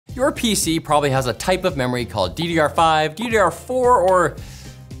Your PC probably has a type of memory called DDR5, DDR4, or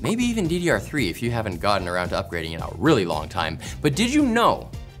maybe even DDR3 if you haven't gotten around to upgrading in a really long time. But did you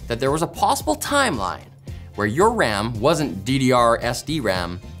know that there was a possible timeline where your RAM wasn't DDR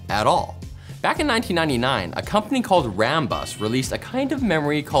SDRAM at all? Back in 1999, a company called Rambus released a kind of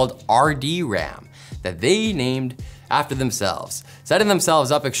memory called RDRAM that they named after themselves, setting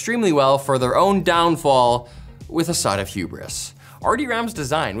themselves up extremely well for their own downfall with a side of hubris. RDRAM's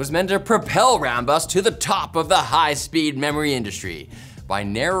design was meant to propel Rambus to the top of the high-speed memory industry by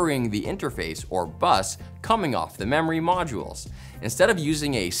narrowing the interface or bus coming off the memory modules. Instead of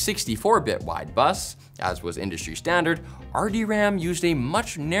using a 64-bit wide bus, as was industry standard, RDRAM used a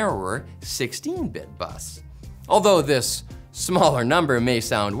much narrower 16-bit bus. Although this smaller number may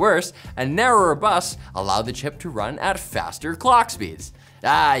sound worse, a narrower bus allowed the chip to run at faster clock speeds.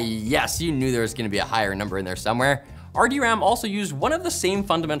 Ah, yes, you knew there was going to be a higher number in there somewhere. RDRAM also used one of the same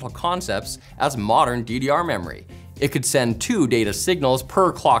fundamental concepts as modern DDR memory. It could send 2 data signals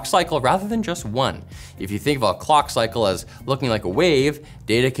per clock cycle rather than just 1. If you think of a clock cycle as looking like a wave,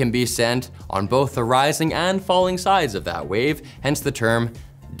 data can be sent on both the rising and falling sides of that wave, hence the term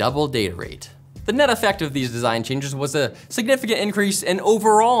double data rate. The net effect of these design changes was a significant increase in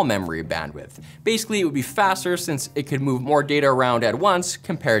overall memory bandwidth. Basically, it would be faster since it could move more data around at once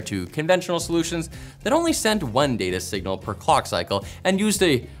compared to conventional solutions that only sent 1 data signal per clock cycle and used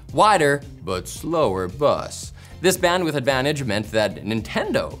a wider but slower bus. This bandwidth advantage meant that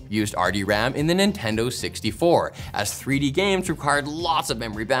Nintendo used RDRAM in the Nintendo 64, as 3D games required lots of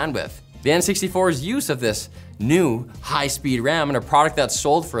memory bandwidth. The N64's use of this new high-speed RAM in a product that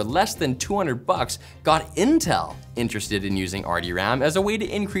sold for less than $200 got Intel interested in using RDRAM as a way to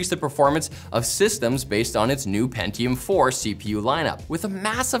increase the performance of systems based on its new Pentium 4 CPU lineup. With a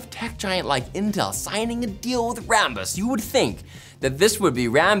massive tech giant like Intel signing a deal with Rambus, you would think that this would be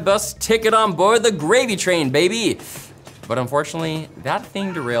Rambus' ticket on board the gravy train, baby. But unfortunately, that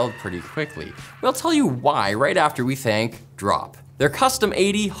thing derailed pretty quickly. We'll tell you why right after we thank Drop. Their custom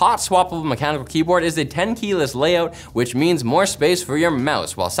 80 hot swappable mechanical keyboard is a 10 keyless layout, which means more space for your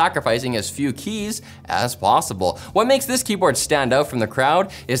mouse while sacrificing as few keys as possible. What makes this keyboard stand out from the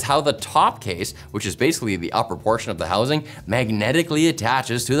crowd is how the top case, which is basically the upper portion of the housing, magnetically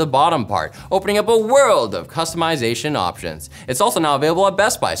attaches to the bottom part, opening up a world of customization options. It's also now available at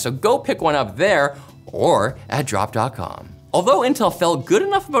Best Buy, so go pick one up there or at drop.com. Although Intel felt good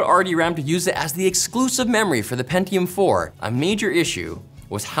enough about RDRAM to use it as the exclusive memory for the Pentium 4, a major issue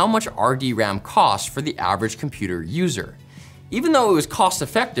was how much RDRAM cost for the average computer user. Even though it was cost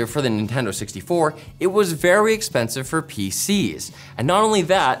effective for the Nintendo 64, it was very expensive for PCs. And not only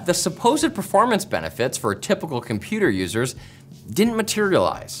that, the supposed performance benefits for typical computer users didn't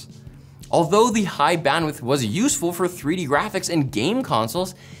materialize. Although the high bandwidth was useful for 3D graphics and game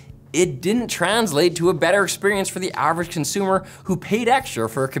consoles, it didn't translate to a better experience for the average consumer who paid extra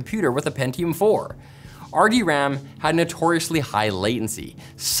for a computer with a Pentium 4. RDRAM had notoriously high latency,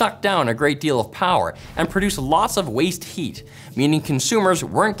 sucked down a great deal of power, and produced lots of waste heat, meaning consumers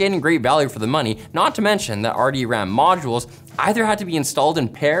weren't getting great value for the money, not to mention that RDRAM modules either had to be installed in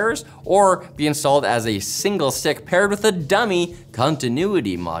pairs or be installed as a single stick paired with a dummy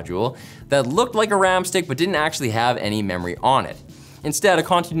continuity module that looked like a RAM stick but didn't actually have any memory on it. Instead, a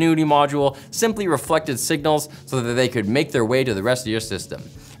continuity module simply reflected signals so that they could make their way to the rest of your system.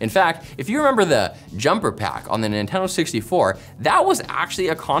 In fact, if you remember the jumper pack on the Nintendo 64, that was actually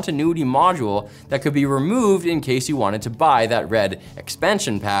a continuity module that could be removed in case you wanted to buy that red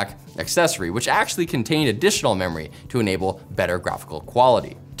expansion pack accessory, which actually contained additional memory to enable better graphical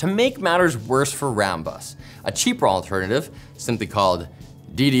quality. To make matters worse for Rambus, a cheaper alternative, simply called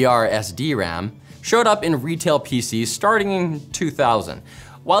DDR SDRAM, showed up in retail PCs starting in 2000.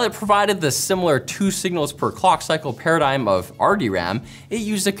 While it provided the similar 2 signals per clock cycle paradigm of RDRAM, it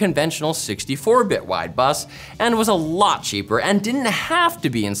used a conventional 64-bit wide bus and was a lot cheaper and didn't have to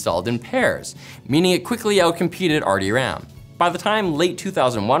be installed in pairs, meaning it quickly outcompeted RDRAM. By the time late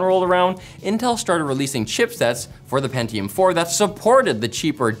 2001 rolled around, Intel started releasing chipsets for the Pentium 4 that supported the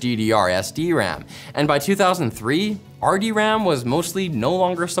cheaper DDR SDRAM. And by 2003, RDRAM was mostly no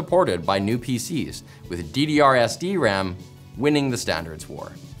longer supported by new PCs, with DDR SDRAM winning the standards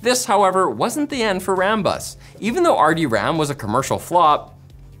war. This, however, wasn't the end for Rambus. Even though RDRAM was a commercial flop,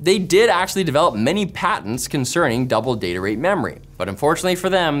 they did actually develop many patents concerning double data rate memory. But unfortunately for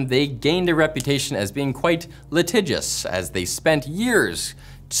them, they gained a reputation as being quite litigious, as they spent years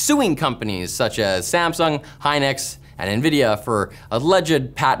suing companies such as Samsung, Hynix, and Nvidia for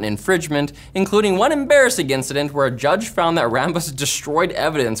alleged patent infringement, including one embarrassing incident where a judge found that Rambus destroyed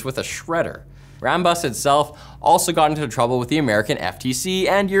evidence with a shredder. Rambus itself also got into trouble with the American FTC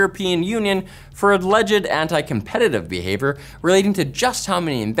and European Union for alleged anti-competitive behavior relating to just how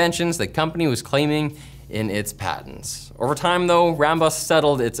many inventions the company was claiming in its patents. Over time though, Rambus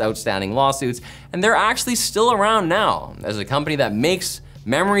settled its outstanding lawsuits, and they're actually still around now as a company that makes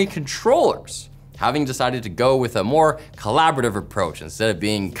memory controllers, having decided to go with a more collaborative approach instead of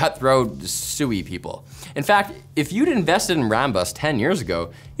being cutthroat, suey people. In fact, if you'd invested in Rambus 10 years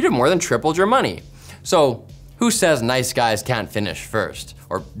ago, you'd have more than tripled your money. So who says nice guys can't finish first,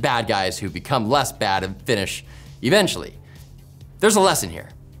 or bad guys who become less bad and finish eventually? There's a lesson here.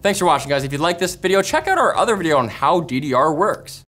 Thanks for watching, guys. If you like this video, check out our other video on how DDR works.